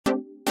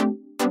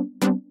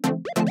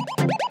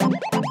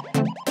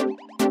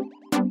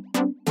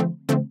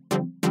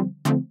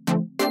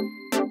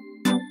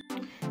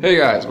Hey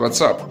guys,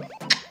 what's up?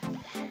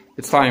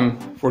 It's time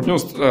for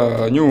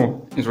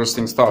new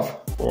interesting stuff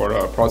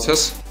for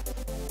process.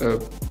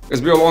 It's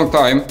been a long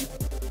time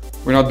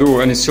we not do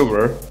any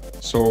silver,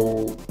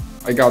 so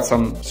I got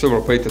some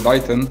silver plated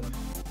item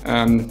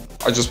and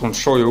I just want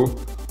to show you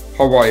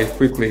how I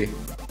quickly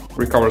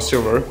recover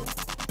silver.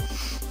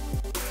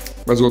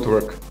 Let's go to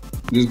work.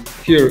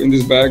 Here in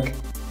this bag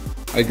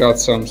I got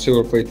some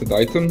silver plated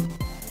item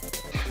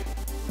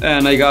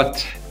and I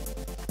got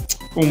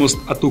almost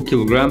a 2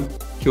 kilogram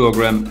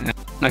and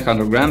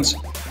 900 grams,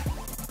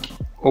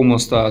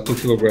 almost 2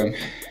 kilogram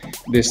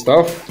this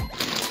stuff.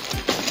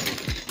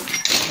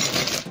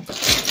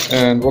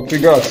 And what we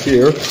got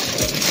here,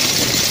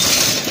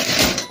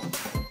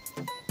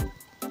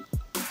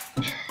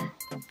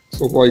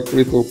 so like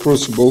little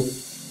crucible,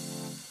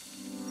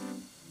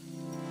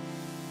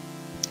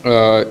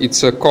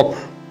 it's a copper,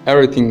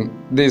 everything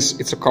this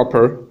it's a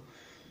copper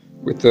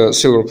with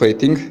silver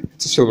plating,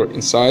 it's a silver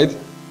inside.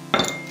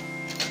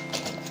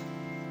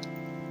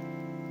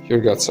 Here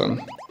we got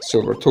some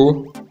silver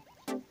too,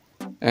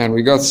 and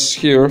we got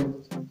here,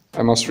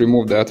 I must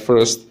remove that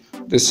first,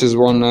 this is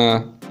one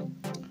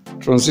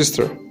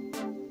transistor,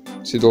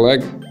 see the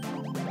leg,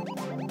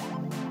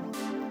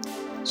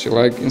 see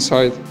leg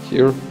inside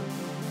here.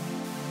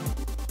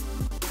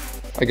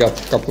 I got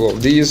a couple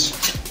of these,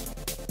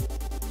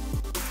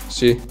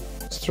 see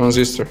it's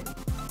transistor,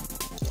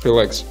 3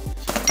 legs,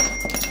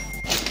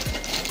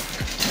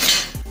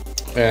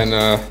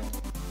 and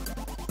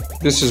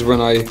this is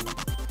when I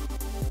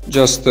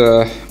just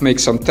make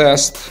some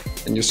test,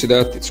 and you see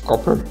that it's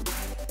copper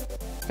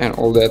and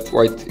all that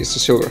white is the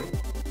silver.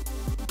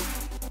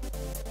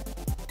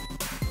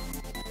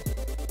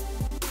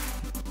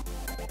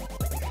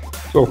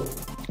 So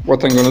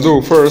what I'm gonna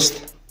do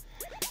first,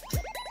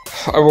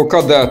 I will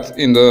cut that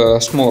in the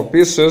smaller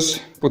pieces,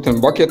 put in a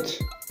bucket,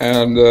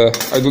 and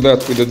I do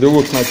that with the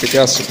dilute nitric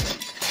acid.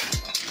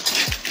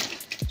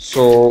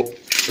 So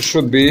it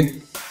should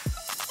be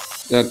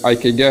that I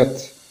could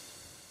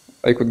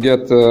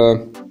get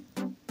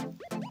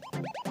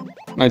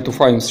 9 to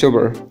 5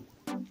 silver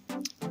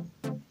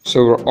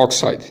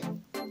oxide.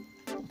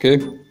 Okay,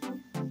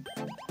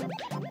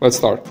 let's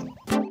start.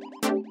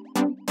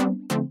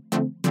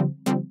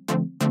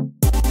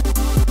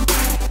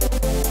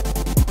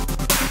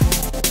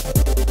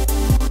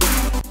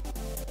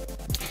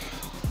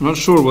 I'm not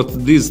sure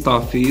what this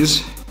stuff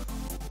is,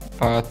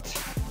 but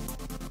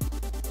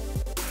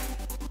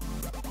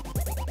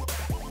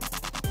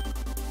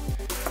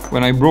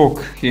when I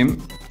broke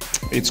him,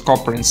 it's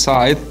copper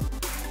inside,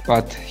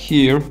 but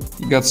here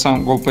you got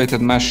some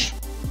gold-plated mesh,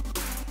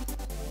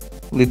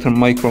 little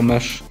micro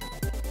mesh.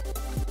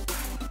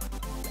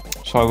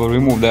 So I will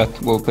remove that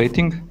gold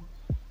plating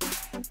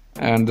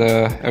and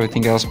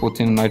everything else put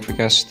in nitric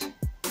acid.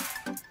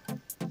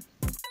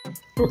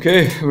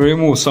 Okay, we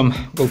remove some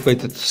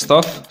gold-plated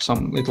stuff,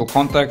 some little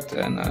contact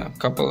and a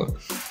couple of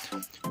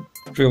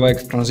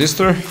 3-leg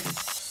transistor,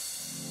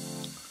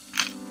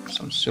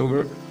 some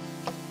silver.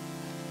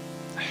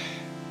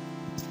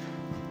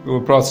 We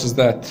will process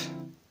that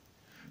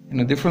in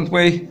a different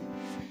way,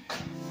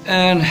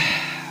 and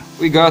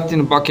we got in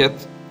a bucket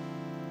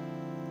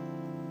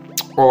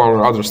all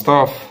our other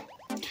stuff.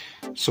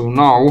 So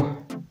now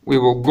we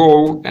will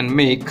go and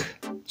make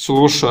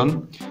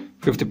solution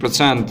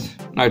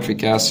 50%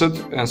 nitric acid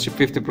and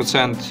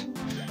 50%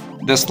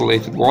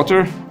 distillated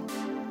water,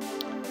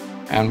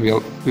 and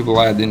we will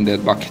add in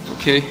that bucket.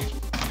 Okay,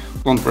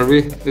 don't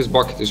worry, this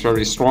bucket is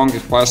very strong,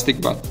 it's plastic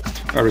but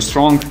very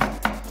strong,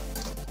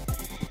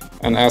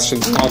 and acid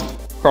is not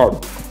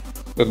hard,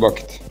 that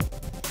bucket.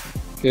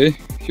 Okay,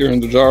 here in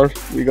the jar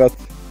we got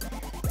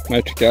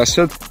nitric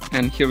acid,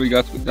 and here we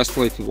got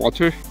distillated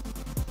water.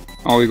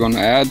 Now we're gonna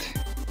add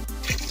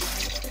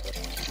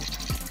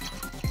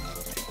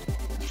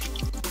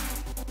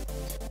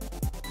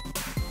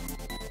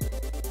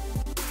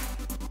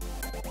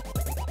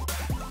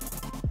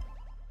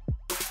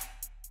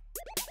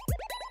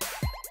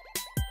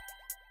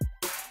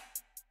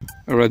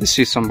I already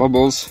see some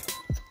bubbles.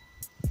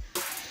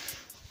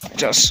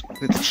 Just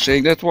let's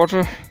shake that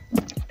water.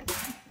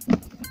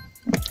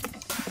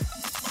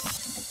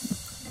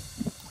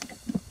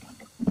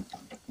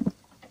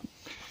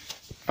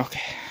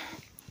 Okay.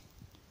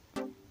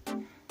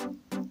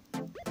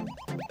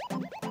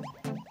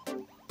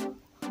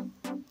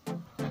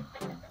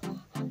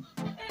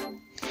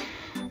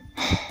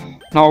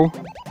 Now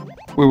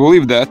we will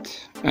leave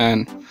that,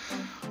 and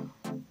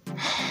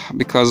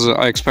because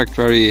I expect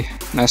very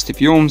nasty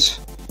fumes,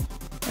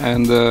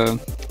 and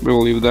we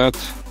will leave that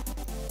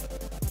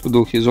to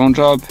do his own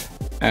job,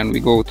 and we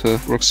go to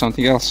work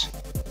something else.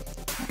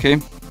 Okay,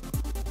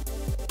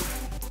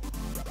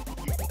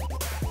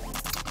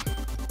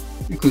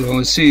 you could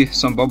only see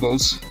some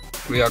bubbles,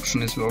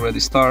 reaction is already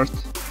start,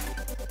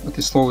 but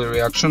it's slowly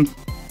reaction.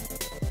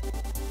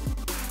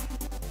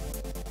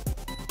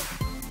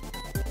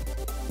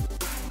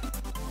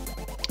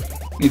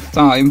 Need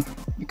time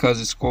because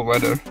it's cold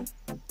weather.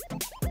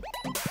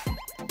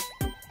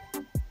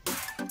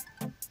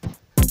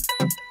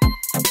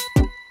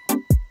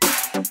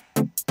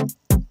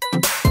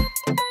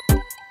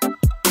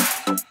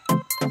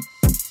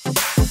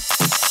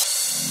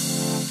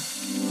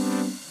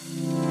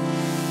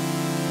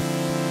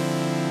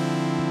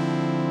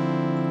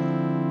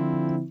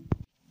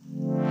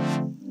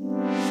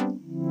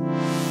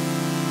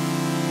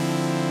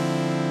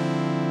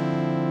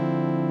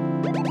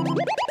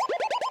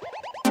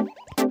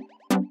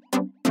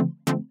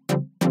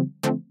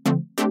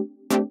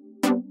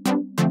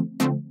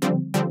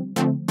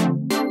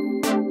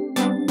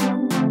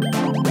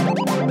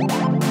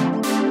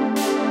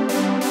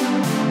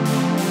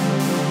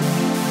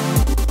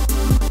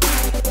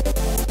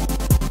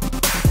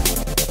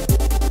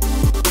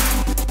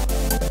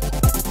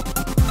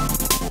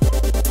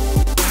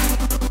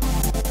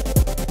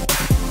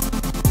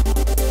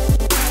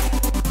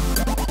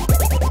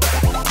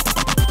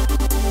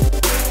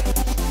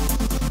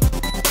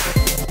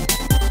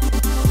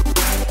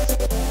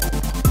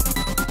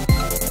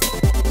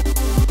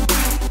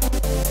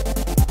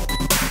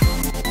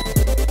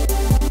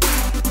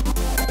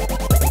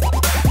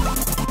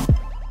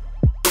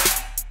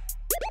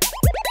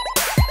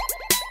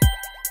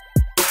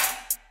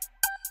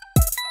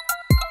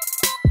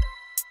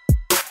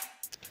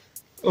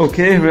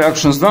 Okay,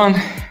 reaction's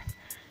done.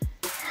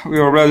 We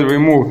already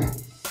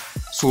removed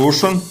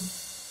solution.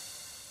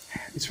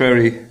 It's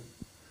very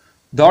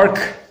dark,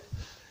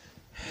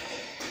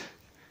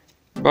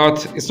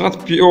 but it's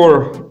not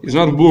pure, it's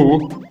not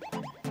blue,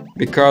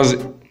 because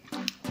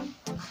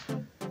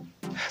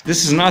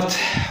this is not,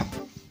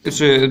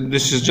 this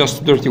is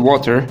just dirty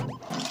water,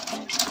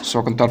 so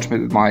I can touch it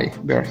with my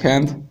bare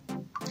hand.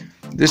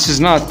 This is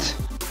not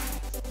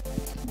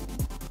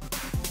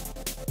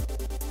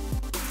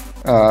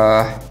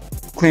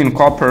clean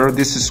copper,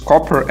 this is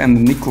copper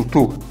and nickel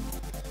too.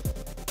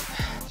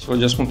 So I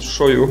just want to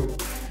show you.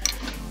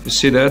 You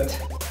see that?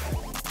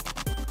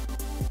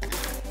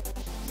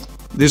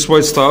 This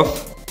white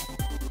stuff,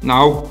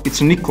 now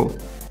it's nickel.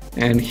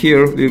 And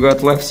here we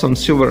got left some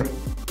silver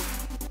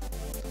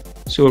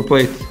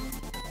plate.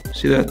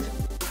 See that?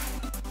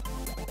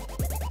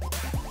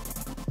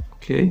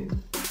 Okay.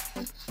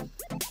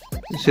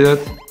 You see that?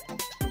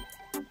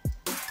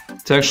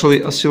 It's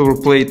actually a silver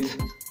plate.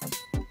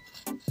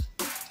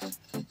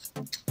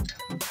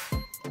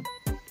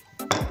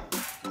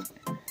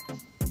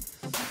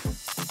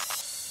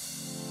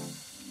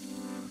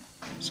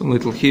 Some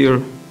little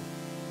here.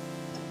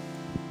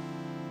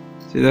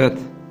 See that?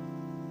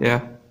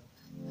 Yeah.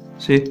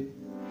 See?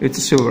 It's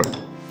a silver.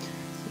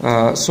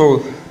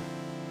 So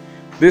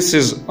this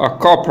is a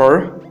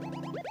copper,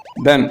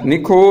 then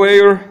nickel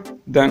layer,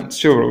 then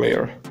silver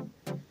layer.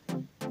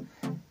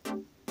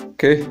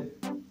 Okay?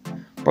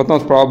 But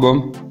not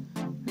problem.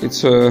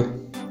 It's a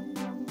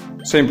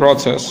same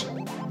process.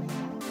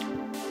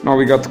 Now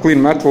we got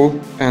clean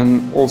metal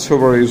and all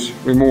silver is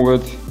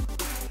removed.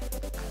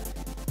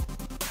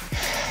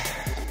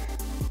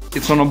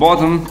 It's on the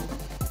bottom.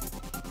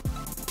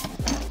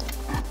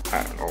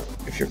 I don't know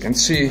if you can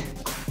see.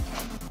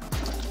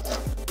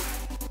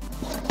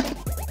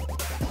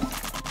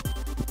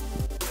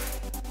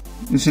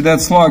 You see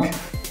that slug?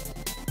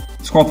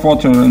 It's hot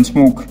water and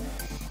smoke.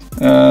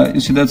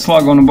 You see that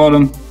slug on the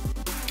bottom?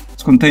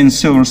 It contains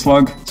silver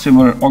slug,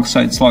 silver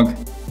oxide slug.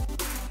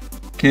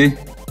 Okay.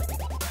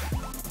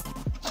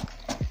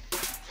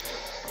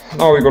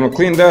 Now we're gonna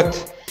clean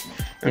that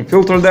and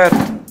filter that.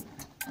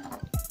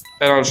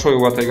 And I'll show you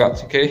what I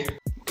got, okay?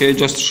 Okay,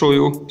 just to show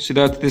you, see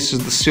that this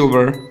is the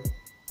silver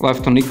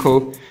left on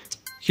nickel.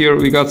 Here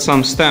we got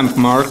some stamp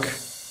mark.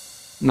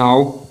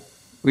 Now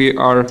we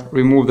are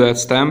remove that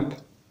stamp.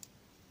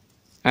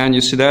 And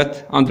you see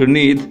that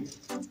underneath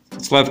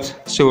it's left,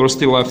 silver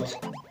still left.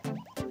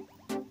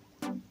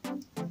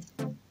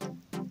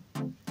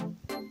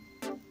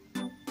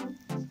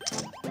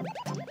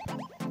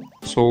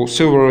 So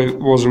silver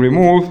was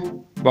removed,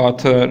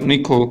 but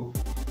nickel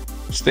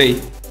stay.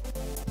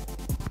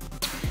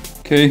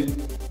 Okay,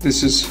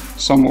 this is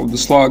some of the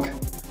slug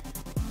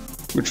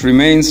which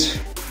remains.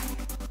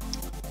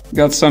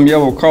 Got some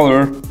yellow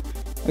color.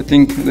 I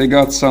think they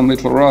got some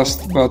little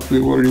rust, but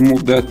we will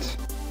remove that.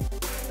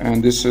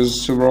 And this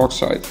is silver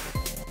oxide.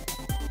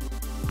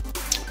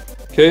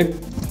 Okay,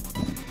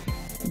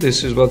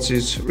 this is what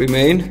is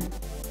remain.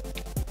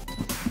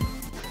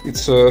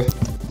 It's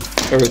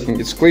everything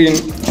is clean.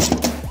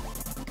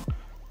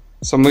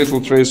 Some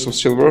little trace of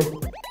silver.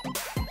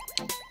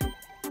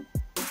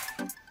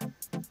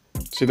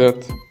 See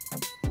that?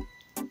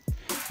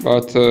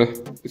 But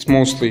it's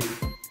mostly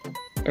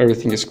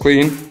everything is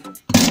clean.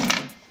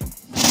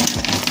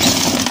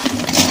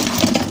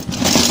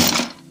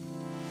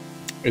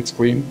 It's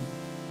clean.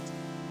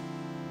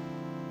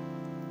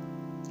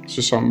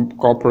 See some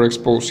copper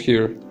exposed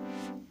here.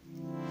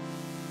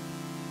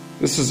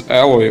 This is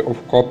alloy of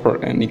copper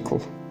and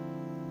nickel.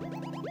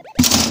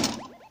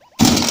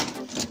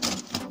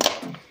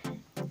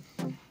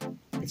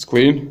 It's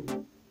clean.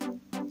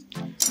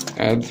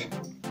 And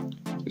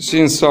you see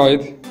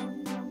inside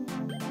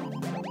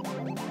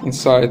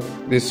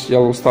this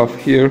yellow stuff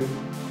here,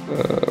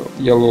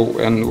 yellow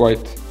and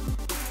white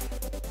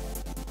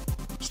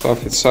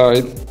stuff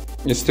inside.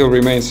 It still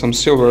remains some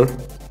silver,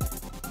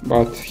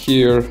 but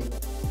here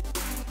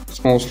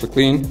it's mostly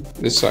clean.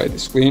 This side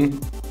is clean.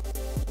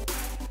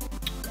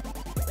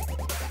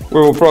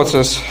 We will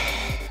process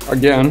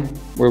again.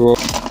 We will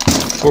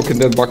look at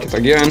that bucket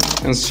again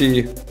and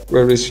see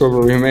where the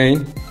silver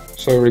remain.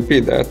 So I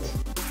repeat that.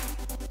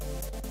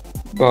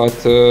 But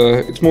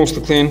it's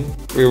mostly clean.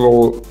 We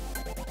will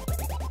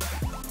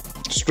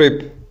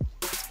strip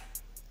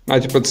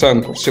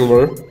 90% of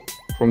silver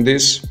from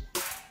this.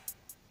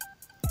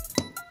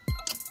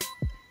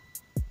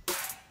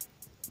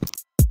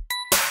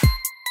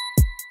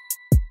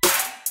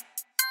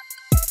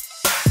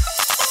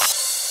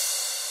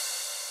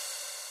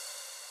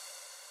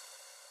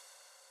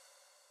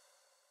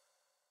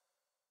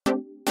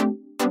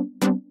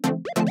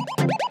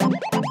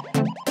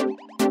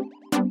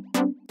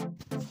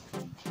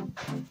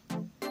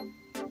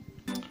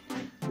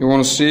 You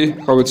want to see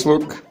how it's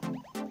look?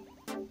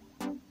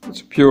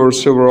 It's pure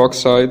silver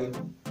oxide.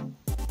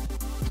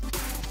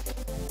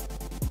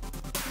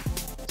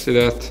 See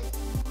that?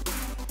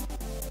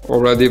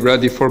 Already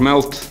ready for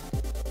melt.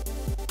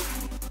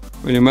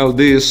 When you melt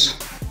this,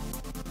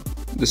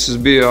 This is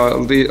be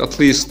at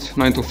least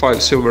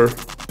 925 silver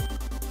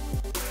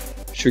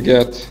to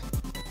get.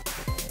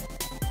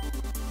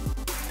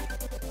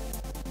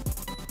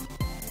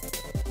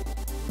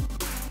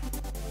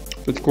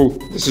 Pretty cool.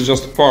 This is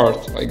just a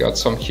part. I got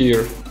some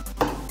here.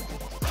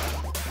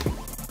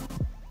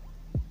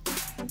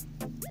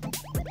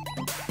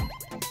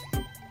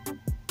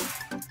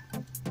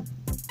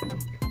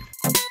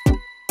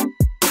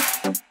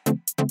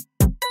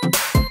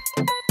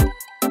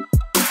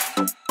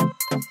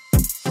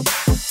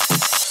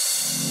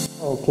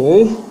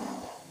 Okay,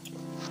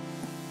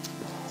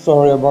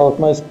 sorry about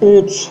my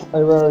speech.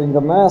 I'm wearing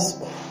a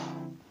mask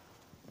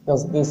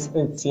because this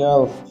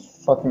HCl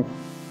fucking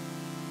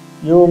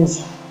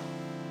fumes.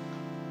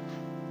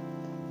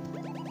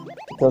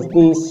 Because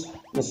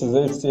this is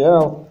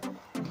HCl.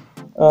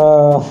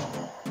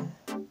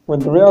 When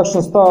the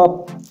reaction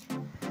stopped,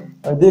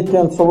 I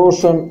decant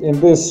solution in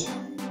this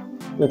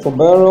little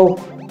barrel,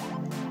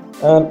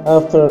 and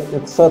after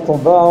it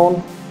settled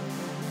down,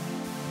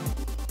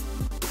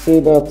 see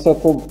that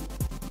settled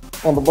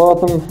on the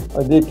bottom,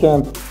 I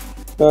decant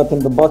that in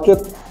the bucket.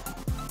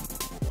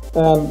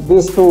 And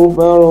this two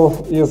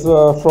barrel is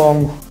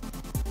from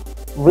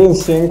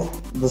rinsing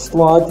the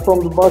slug from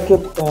the bucket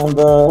and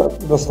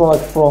the slug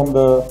from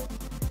the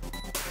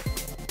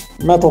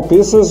metal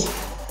pieces.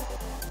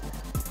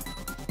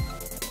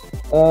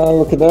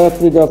 Look at that,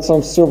 we got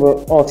some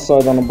silver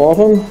oxide on the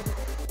bottom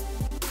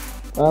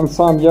and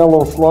some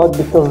yellow slug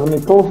because of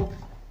nickel.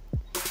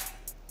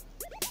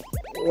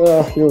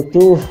 Here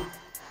too.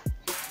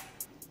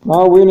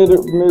 Now we need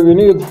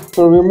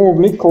to remove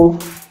nickel,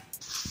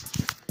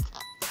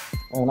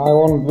 and I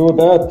want to do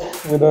that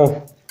with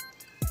a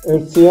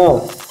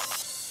HCl.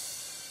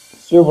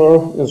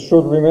 Silver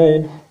should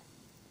remain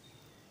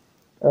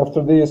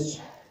after this.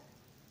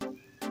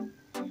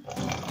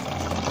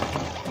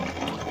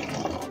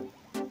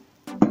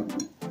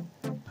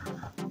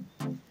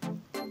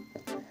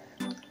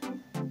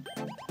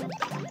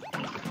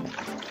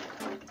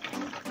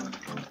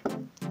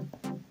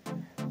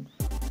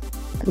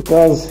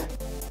 Because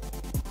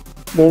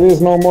there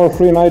is no more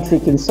free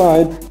nitric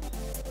inside,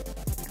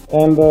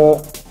 and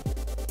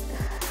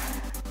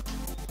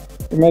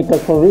you make a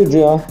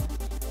corrigia,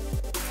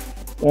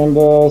 and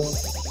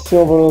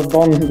silver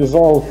don't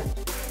dissolve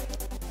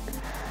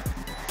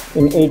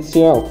in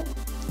HCl.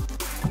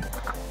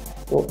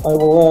 So I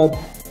will add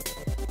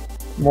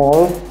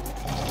more.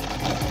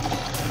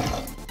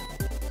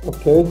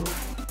 Okay,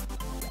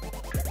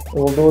 I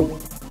will do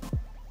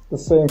the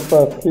same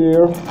stuff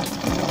here.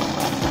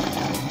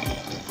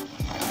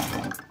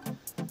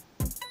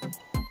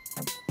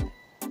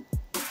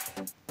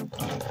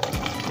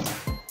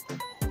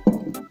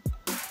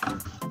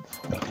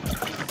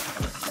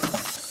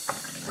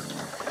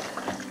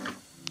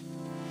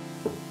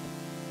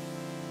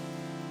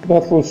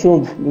 That will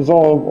should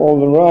dissolve all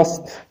the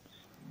rust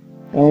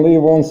and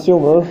leave on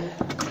silver.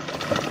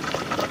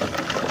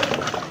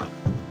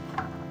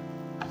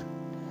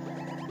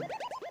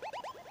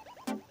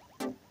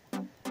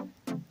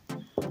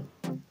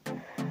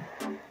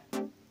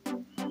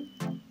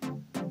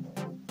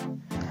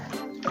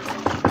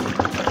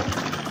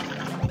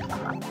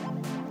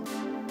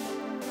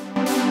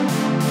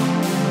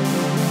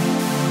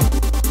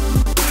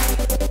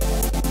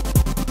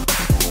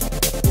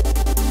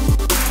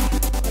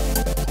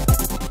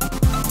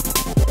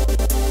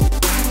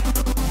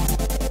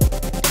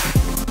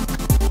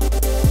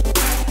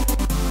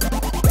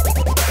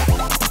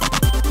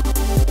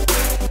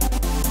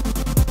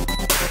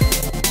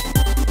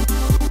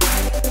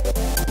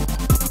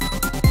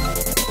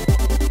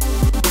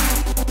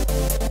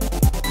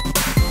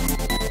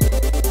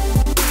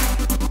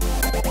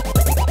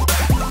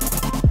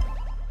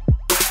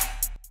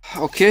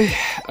 Okay,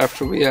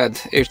 after we add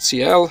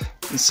HCl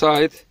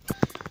inside,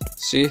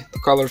 see the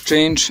color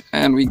change,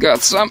 and we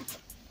got some,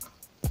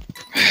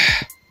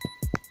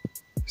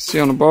 see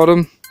on the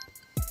bottom,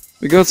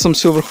 we got some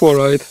silver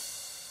chloride,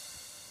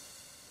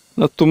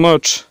 not too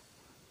much.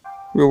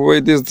 We'll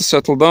wait this to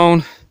settle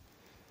down,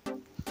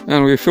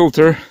 and we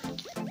filter,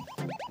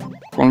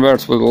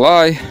 convert with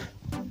lye,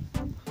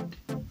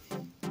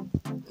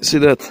 see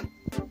that,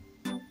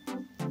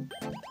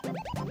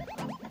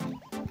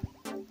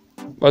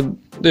 but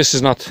this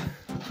is not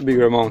a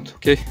bigger amount,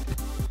 okay?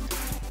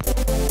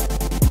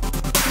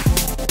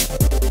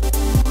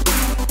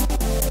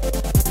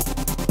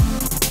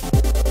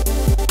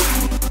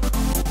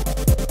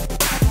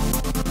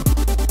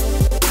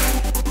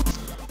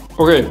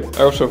 Okay,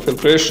 after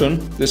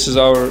filtration, this is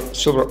our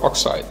silver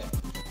oxide.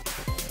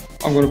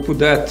 I'm gonna put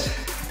that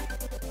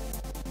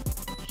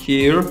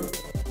here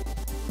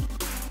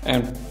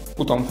and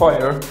put on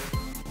fire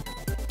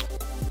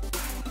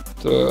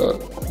to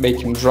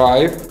make him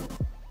dry.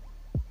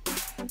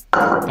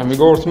 And we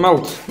go to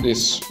melt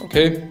this,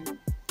 okay?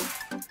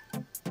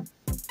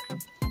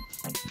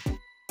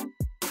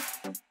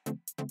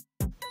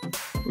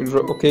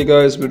 Okay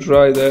guys, we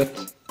dry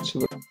that.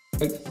 So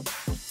this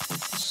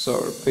is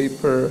our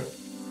paper,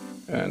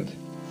 and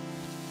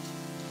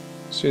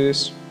see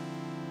this?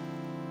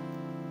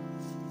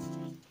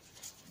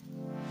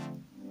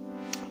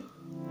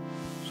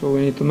 So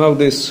we need to melt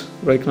this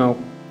right now.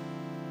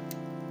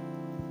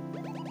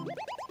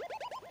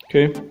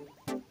 Okay.